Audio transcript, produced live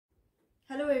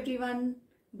Hello everyone,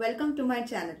 welcome to my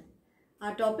channel.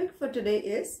 Our topic for today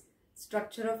is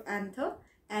structure of anther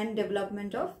and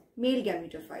development of male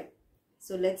gametophyte.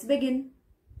 So let's begin.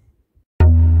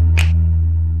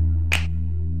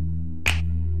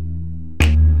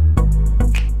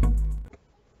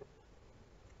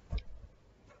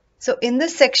 So in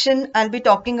this section, I'll be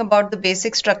talking about the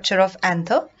basic structure of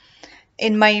anther.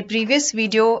 In my previous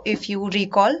video, if you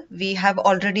recall, we have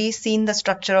already seen the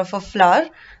structure of a flower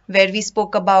where we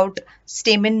spoke about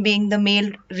stamen being the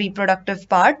male reproductive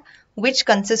part, which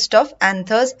consists of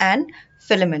anthers and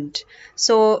filament.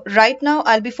 So right now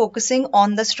I'll be focusing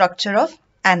on the structure of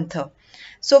anther.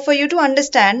 So for you to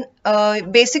understand,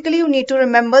 basically you need to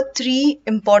remember three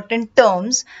important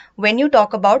terms when you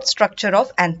talk about structure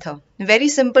of anther. Very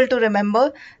simple to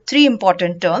remember, three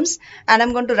important terms, and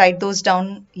I'm going to write those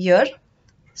down here.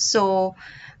 So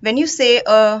when you say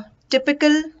a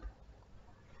typical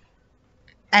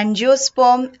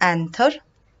angiosperm anther,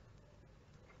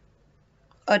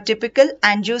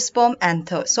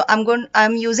 so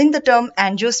I'm using the term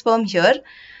angiosperm here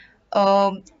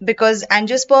because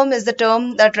angiosperm is the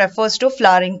term that refers to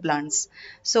flowering plants.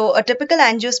 So a typical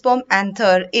angiosperm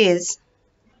anther is,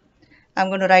 I'm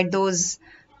going to write those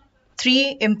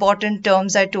three important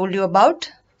terms I told you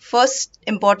about. First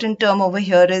important term over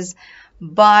here is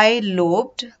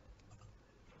bilobed.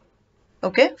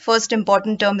 Okay, first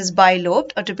important term is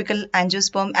bilobed. A typical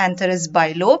angiosperm anther is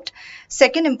bilobed.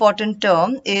 Second important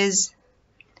term is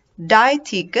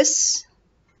dithecous.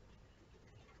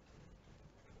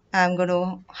 I'm going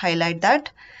to highlight that.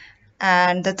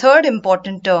 And the third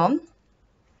important term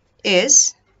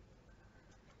is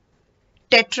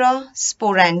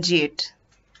Tetrasporangite.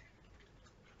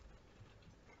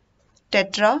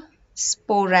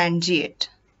 Tetrasporangite.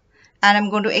 And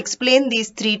I'm going to explain these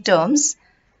three terms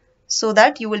so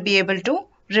that you will be able to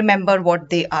remember what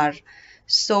they are.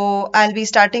 So I'll be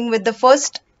starting with the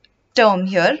first term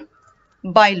here,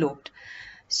 bilobed.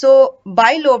 So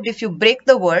bilobed, if you break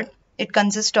the word, it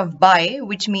consists of bi,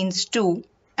 which means two,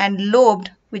 and lobed,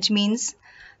 which means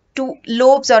two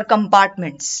lobes or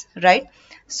compartments, right?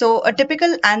 So a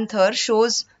typical anther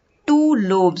shows two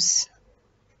lobes,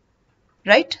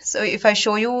 right? So if I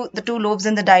show you the two lobes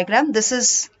in the diagram, this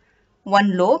is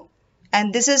one lobe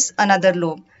and this is another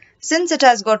lobe. Since it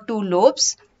has got two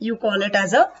lobes, you call it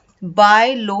as a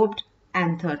bilobed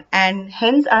anther, and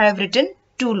hence I have written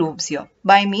two lobes here.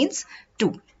 Bi means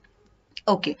two.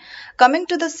 Okay, coming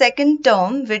to the second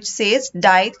term, which says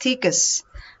dithecous.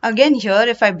 Again here,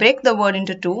 if I break the word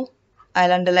into two,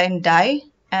 I'll underline di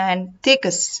and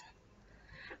thecous.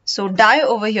 So di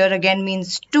over here again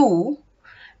means two,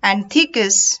 and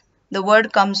thecous, the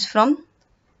word comes from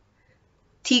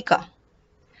theca.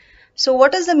 So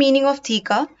what is the meaning of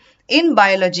theca? In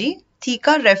biology,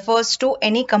 theca refers to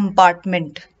any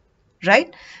compartment,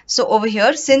 right? So over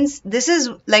here, since this is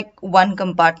like one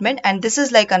compartment and this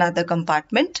is like another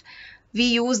compartment, we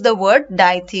use the word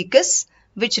dithecous,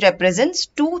 which represents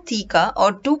two theca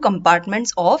or two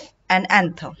compartments of an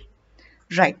anther,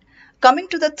 right? Coming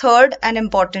to the third and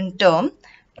important term,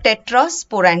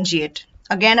 Tetrasporangite.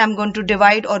 Again, I'm going to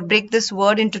divide or break this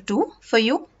word into two for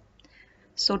you.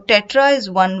 So tetra is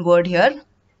one word here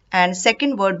and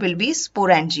second word will be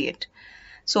sporangite.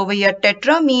 So over here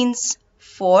tetra means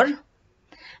four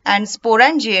and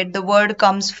sporangite, the word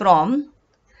comes from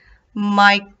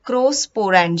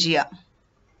Microsporogenesis.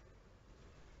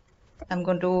 I'm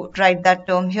going to write that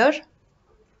term here,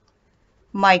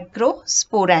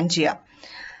 Microsporogenesis.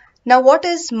 Now what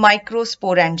is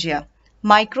Microsporogenesis?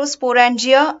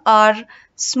 Microsporogenesis are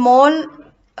small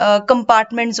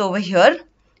compartments over here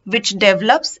which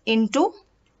develops into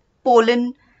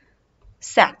pollen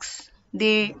sacs.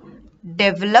 They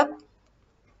develop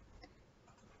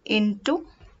into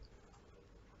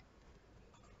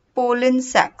pollen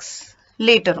sacs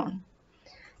later on.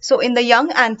 So in the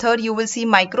young anther, you will see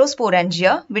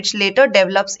microsporangia, which later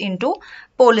develops into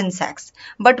pollen sacs.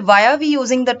 But why are we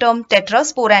using the term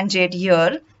tetrasporangite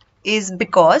here is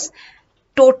because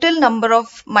total number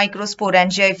of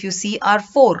microsporangia, if you see, are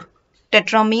 4.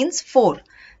 Tetra means 4.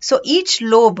 So each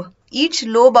lobe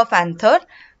of anther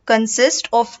consists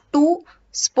of 2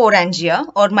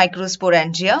 sporangia or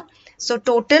microsporangia. So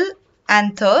total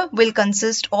anther will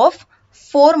consist of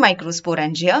 4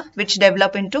 microsporangia which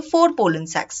develop into 4 pollen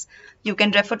sacs. You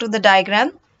can refer to the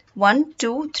diagram 1,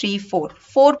 2, 3, 4.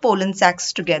 4 pollen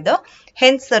sacs together,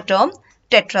 hence the term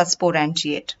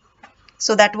tetrasporangite.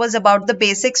 So that was about the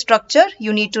basic structure.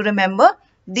 You need to remember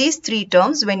these three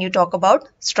terms when you talk about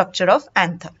structure of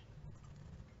anther.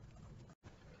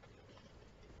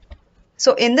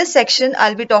 So in this section,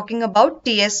 I'll be talking about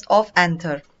TS of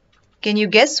anther. Can you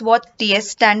guess what TS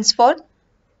stands for?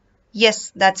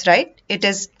 Yes, that's right. It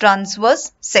is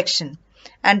transverse section.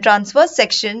 And transverse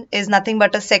section is nothing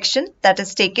but a section that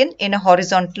is taken in a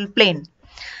horizontal plane.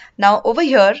 Now over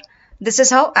here, this is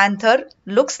how anther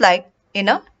looks like in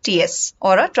a TS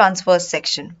or a transverse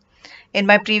section. In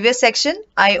my previous section,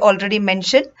 I already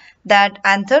mentioned that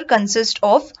anther consists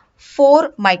of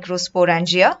 4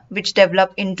 microsporangia which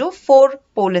develop into 4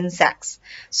 pollen sacs.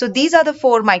 So these are the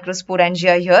 4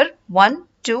 microsporangia here, 1,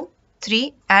 2,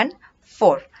 3 and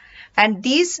 4. And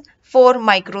these 4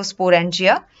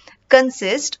 microsporangia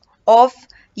consist of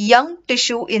young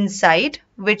tissue inside,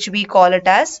 which we call it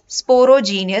as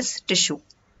sporogenous tissue,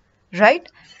 right?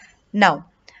 Now,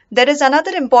 there is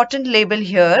another important label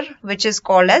here which is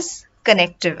called as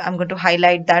connective. I'm going to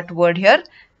highlight that word here,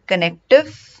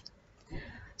 connective.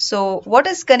 So what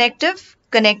is connective?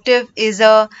 Connective is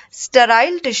a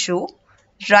sterile tissue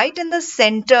right in the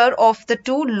center of the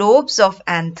 2 lobes of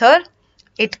anther.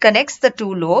 It connects the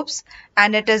 2 lobes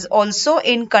and it is also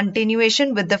in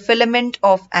continuation with the filament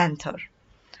of anther.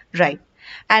 Right.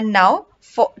 And now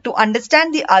to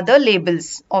understand the other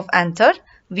labels of anther,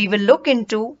 we will look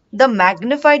into the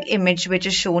magnified image which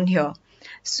is shown here.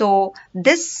 So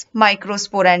this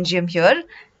microsporangium here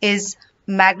is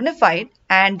magnified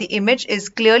and the image is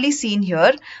clearly seen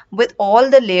here with all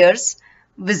the layers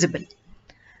visible.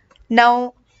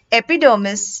 Now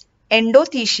epidermis,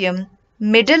 endothecium,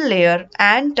 middle layer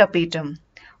and tapetum,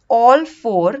 all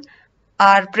 4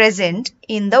 are present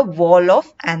in the wall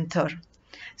of anther.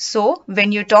 So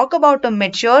when you talk about a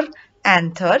mature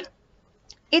anther,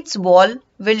 its wall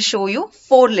will show you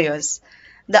 4 layers.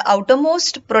 The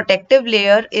outermost protective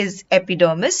layer is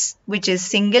epidermis, which is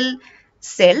single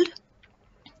celled.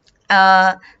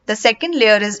 The second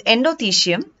layer is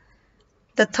endothecium.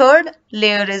 The third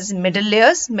layer is middle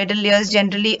layers. Middle layers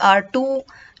generally are 2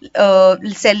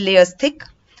 cell layers thick,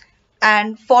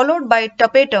 and followed by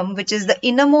tapetum, which is the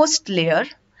innermost layer.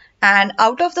 And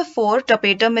out of the 4,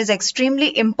 tapetum is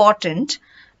extremely important.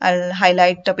 I'll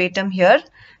highlight tapetum here.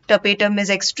 Tapetum is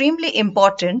extremely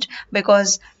important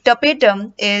because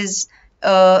tapetum is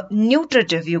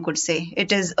nutritive, you could say.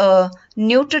 It is a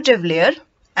nutritive layer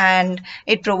and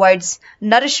it provides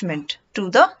nourishment to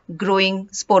the growing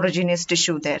sporogenous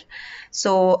tissue there.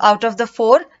 So out of the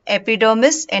 4,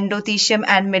 epidermis, endothecium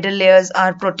and middle layers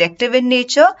are protective in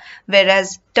nature,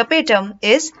 whereas tapetum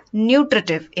is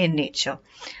nutritive in nature.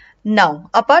 Now,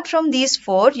 apart from these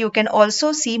 4, you can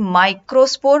also see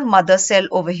microspore mother cell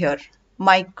over here.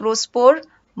 Microspore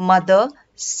mother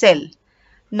cell.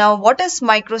 Now, what is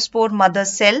microspore mother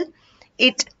cell?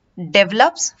 It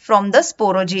develops from the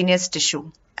sporogenous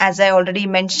tissue. As I already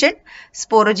mentioned,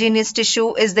 sporogenous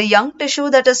tissue is the young tissue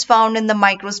that is found in the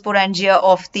microsporangia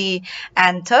of the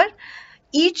anther.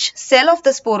 Each cell of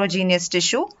the sporogenous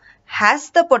tissue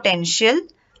has the potential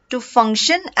to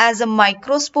function as a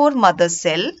microspore mother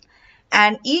cell,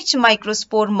 and each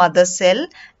microspore mother cell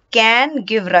can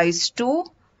give rise to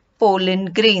pollen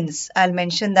grains. I'll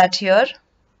mention that here.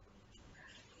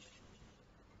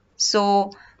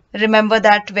 So remember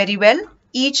that very well.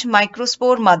 Each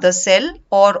microspore mother cell,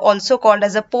 or also called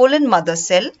as a pollen mother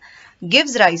cell,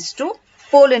 gives rise to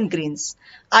pollen grains.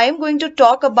 I am going to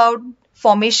talk about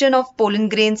formation of pollen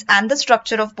grains and the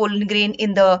structure of pollen grain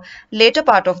in the later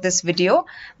part of this video.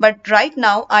 But right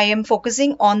now I am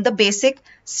focusing on the basic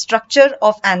structure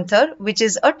of anther, which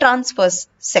is a transverse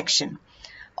section.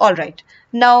 Alright,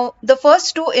 now the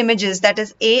first 2 images, that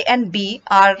is A and B,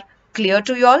 are clear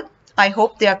to you all. I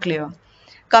hope they are clear.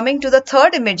 Coming to the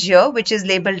third image here, which is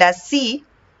labeled as C,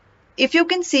 if you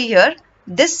can see here,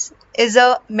 this is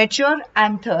a mature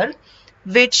anther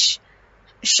which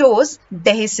shows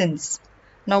dehiscence.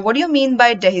 Now, what do you mean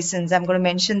by dehiscence? I'm going to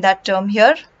mention that term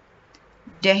here.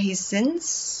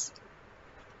 Dehiscence.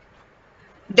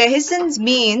 Dehiscence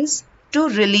means to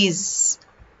release,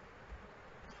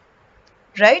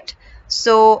 right?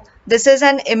 So, this is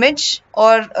an image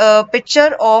or a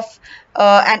picture of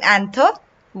an anther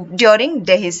during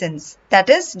dehiscence, that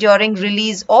is during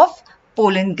release of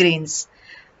pollen grains.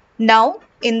 Now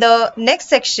in the next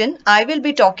section I will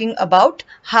be talking about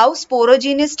how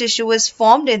sporogenous tissue is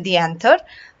formed in the anther,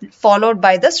 followed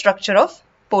by the structure of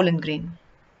pollen grain.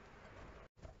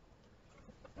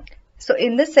 So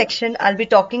in this section I'll be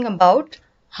talking about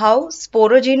how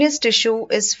sporogenous tissue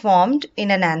is formed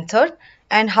in an anther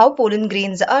and how pollen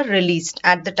grains are released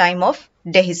at the time of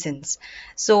dehiscence.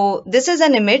 So this is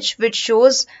an image which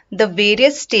shows the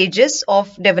various stages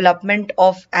of development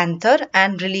of anther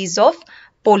and release of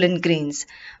pollen grains.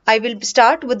 I will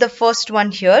start with the first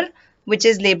one here, which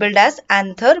is labeled as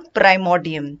Anther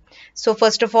Primordium. So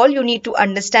first of all, you need to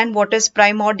understand what is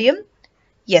primordium.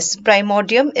 Yes,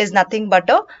 primordium is nothing but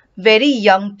a very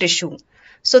young tissue.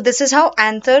 So this is how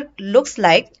anther looks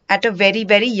like at a very,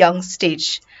 very young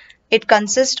stage. It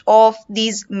consists of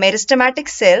these meristematic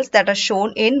cells that are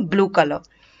shown in blue color.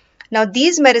 Now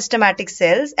these meristematic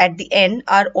cells at the end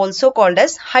are also called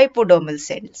as hypodermal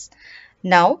cells.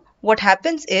 Now what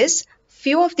happens is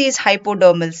few of these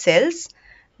hypodermal cells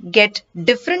get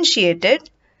differentiated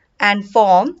and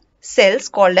form cells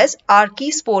called as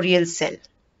archisporial cell.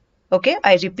 Okay,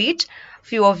 I repeat,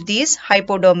 few of these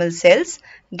hypodermal cells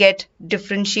get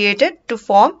differentiated to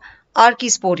form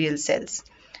archisporial cells.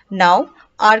 Now,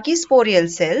 archisporial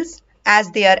cells,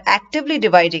 as they are actively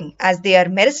dividing, as they are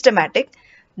meristematic,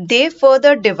 they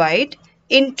further divide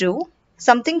into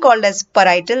something called as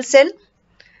parietal cell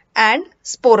and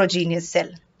sporogenous cell.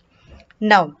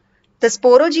 Now, the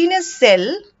sporogenous cell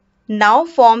now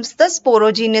forms the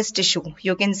sporogenous tissue.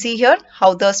 You can see here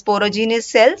how the sporogenous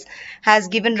cells has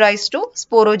given rise to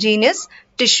sporogenous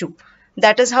tissue.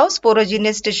 That is how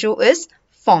sporogenous tissue is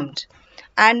formed.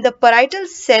 And the parietal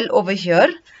cell over here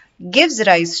gives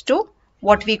rise to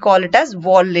what we call it as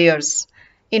wall layers.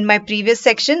 In my previous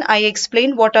section, I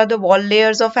explained what are the wall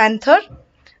layers of anther.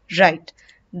 Right.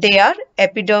 They are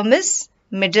epidermis,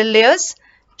 middle layers,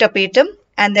 tapetum,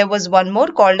 and there was one more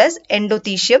called as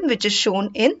endothecium, which is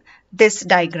shown in this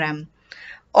diagram.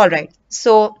 Alright,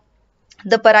 so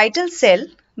the parietal cell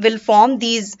will form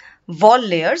these wall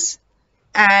layers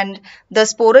and the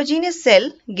sporogenous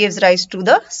cell gives rise to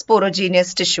the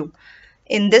sporogenous tissue.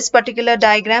 In this particular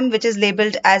diagram, which is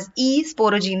labeled as E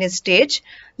sporogenous stage,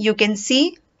 you can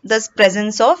see the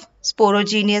presence of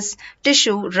sporogenous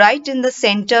tissue right in the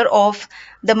center of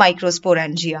the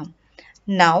microsporangia.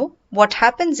 Now, what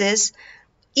happens is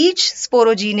each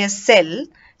sporogenous cell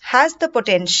has the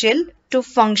potential to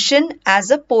function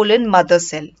as a pollen mother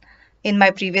cell. In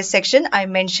my previous section, I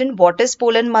mentioned what is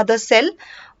pollen mother cell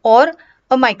or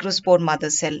a microspore mother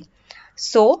cell.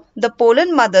 So, the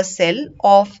pollen mother cell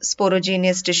of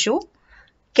sporogenous tissue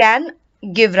can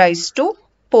give rise to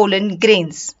pollen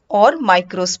grains or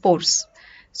microspores.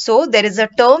 So, there is a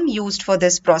term used for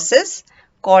this process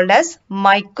called as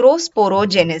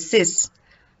Microsporogenesis.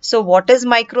 So, what is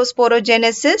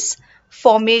microsporogenesis?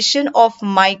 Formation of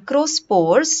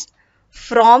microspores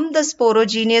from the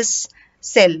sporogenous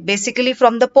cell, basically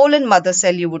from the pollen mother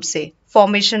cell, you would say.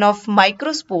 Formation of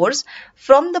microspores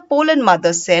from the pollen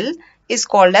mother cell is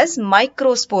called as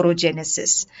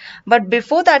microsporogenesis. But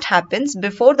before that happens,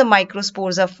 before the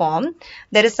microspores are formed,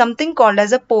 there is something called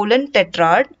as a pollen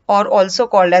tetrad or also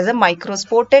called as a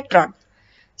microspore tetrad.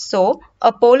 So,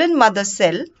 a pollen mother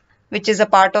cell, which is a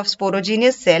part of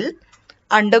sporogenous cell,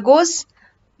 undergoes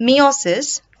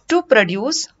meiosis to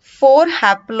produce 4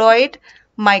 haploid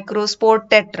microspore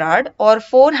tetrad or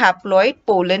 4 haploid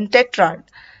pollen tetrad.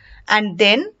 And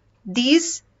then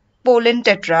these pollen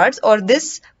tetrads or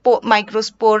this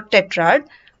microspore tetrad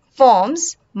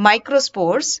forms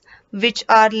microspores which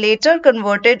are later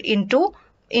converted into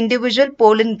individual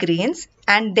pollen grains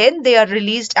and then they are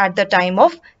released at the time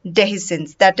of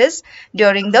dehiscence, that is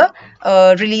during the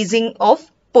releasing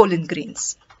of pollen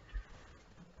grains.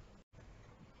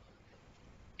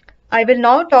 I will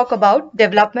now talk about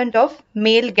development of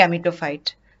male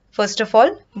gametophyte. First of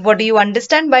all, what do you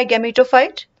understand by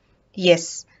gametophyte?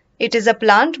 Yes, it is a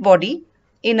plant body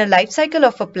in a life cycle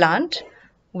of a plant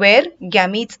where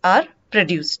gametes are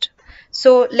produced.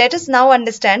 So let us now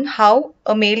understand how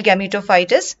a male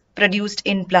gametophyte is produced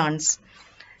in plants.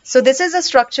 So this is a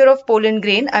structure of pollen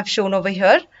grain I've shown over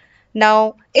here.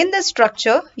 Now in this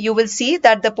structure, you will see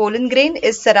that the pollen grain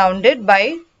is surrounded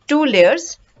by 2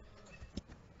 layers,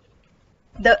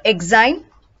 the exine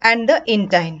and the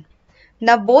intine.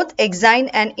 Now both exine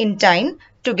and intine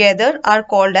together are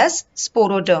called as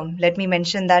sporoderm. Let me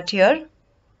mention that here.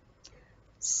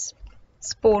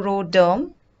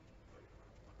 Sporoderm.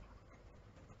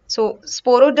 So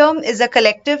sporoderm is a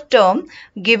collective term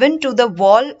given to the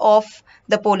wall of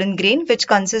the pollen grain which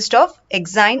consists of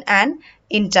exine and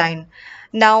intine.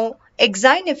 Now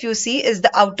exine, if you see, is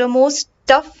the outermost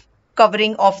tough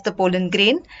covering of the pollen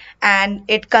grain and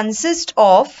it consists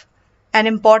of an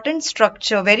important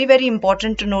structure, very, very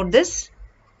important to note this,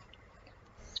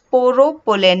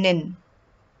 sporopollenin.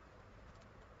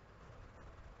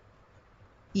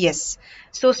 Yes,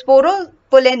 so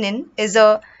sporopollenin is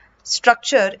a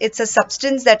structure, it's a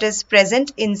substance that is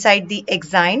present inside the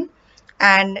exine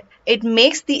and it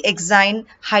makes the exine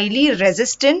highly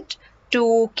resistant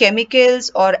to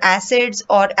chemicals or acids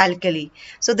or alkali.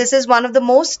 So this is one of the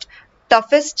most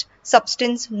toughest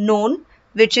substance known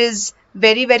which is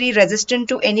very, very resistant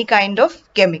to any kind of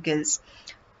chemicals.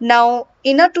 Now,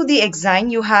 inner to the exine,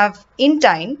 you have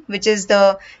intine, which is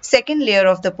the second layer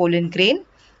of the pollen grain.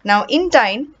 Now,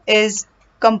 intine is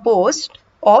composed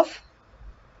of,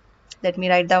 let me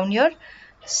write down here,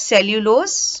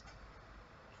 cellulose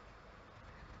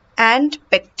and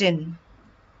pectin.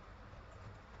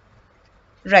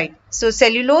 Right. So,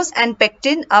 cellulose and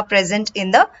pectin are present in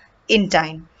the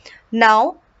intine.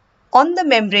 Now, on the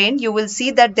membrane, you will see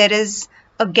that there is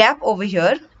a gap over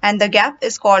here, and the gap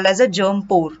is called as a germ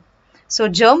pore. So,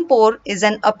 germ pore is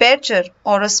an aperture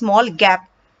or a small gap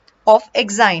of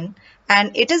exine,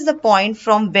 and it is the point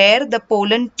from where the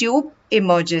pollen tube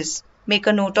emerges. Make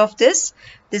a note of this.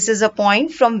 This is a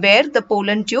point from where the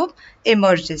pollen tube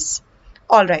emerges.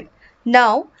 Alright.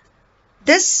 Now,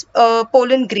 this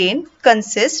pollen grain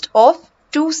consists of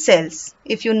two cells.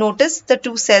 If you notice the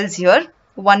two cells here,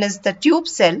 one is the tube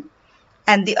cell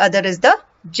and the other is the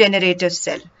generative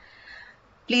cell.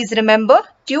 Please remember,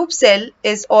 tube cell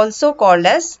is also called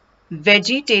as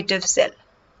vegetative cell.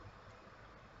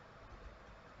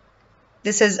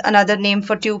 This is another name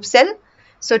for tube cell.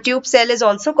 So tube cell is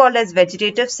also called as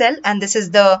vegetative cell, and this is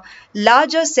the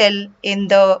larger cell in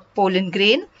the pollen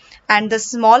grain, and the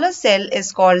smaller cell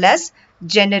is called as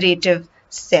generative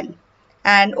cell.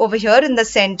 And over here in the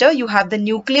center, you have the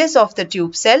nucleus of the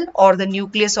tube cell or the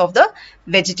nucleus of the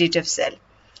vegetative cell.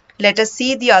 Let us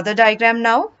see the other diagram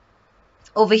now.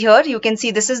 Over here, you can see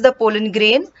this is the pollen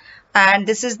grain, and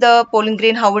this is the pollen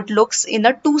grain how it looks in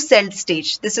a two-celled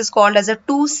stage. This is called as a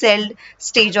two-celled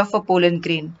stage of a pollen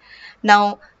grain.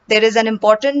 Now, there is an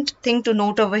important thing to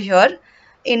note over here.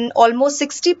 In almost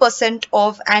 60%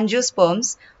 of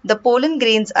angiosperms, the pollen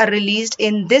grains are released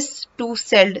in this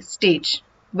two-celled stage,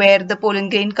 where the pollen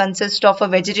grain consists of a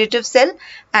vegetative cell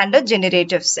and a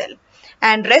generative cell.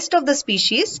 And rest of the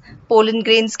species, pollen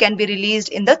grains can be released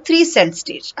in the three-celled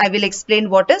stage. I will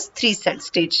explain what is three-celled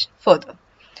stage further.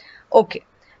 Okay.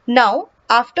 Now,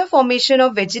 after formation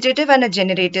of vegetative and a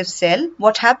generative cell,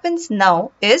 what happens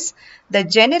now is the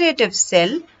generative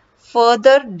cell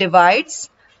further divides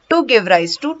to give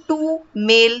rise to two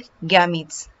male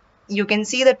gametes. You can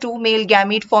see the two male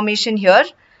gamete formation here,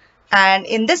 and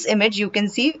in this image you can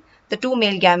see the two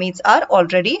male gametes are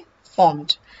already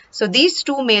formed. So these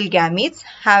two male gametes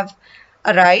have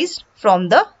arisen from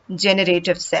the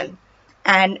generative cell.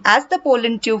 And as the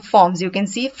pollen tube forms, you can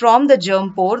see from the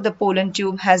germ pore, the pollen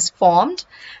tube has formed,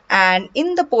 and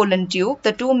in the pollen tube,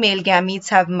 the two male gametes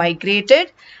have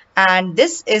migrated, and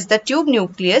this is the tube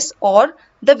nucleus or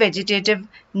the vegetative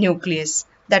nucleus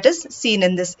that is seen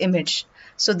in this image.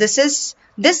 So this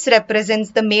represents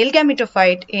the male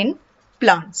gametophyte in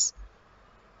plants.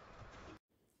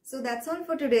 So that's all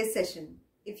for today's session.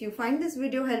 If you find this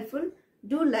video helpful,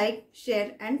 do like,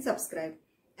 share and subscribe.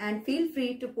 And feel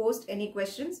free to post any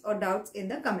questions or doubts in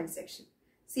the comment section.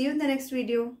 See you in the next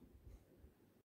video.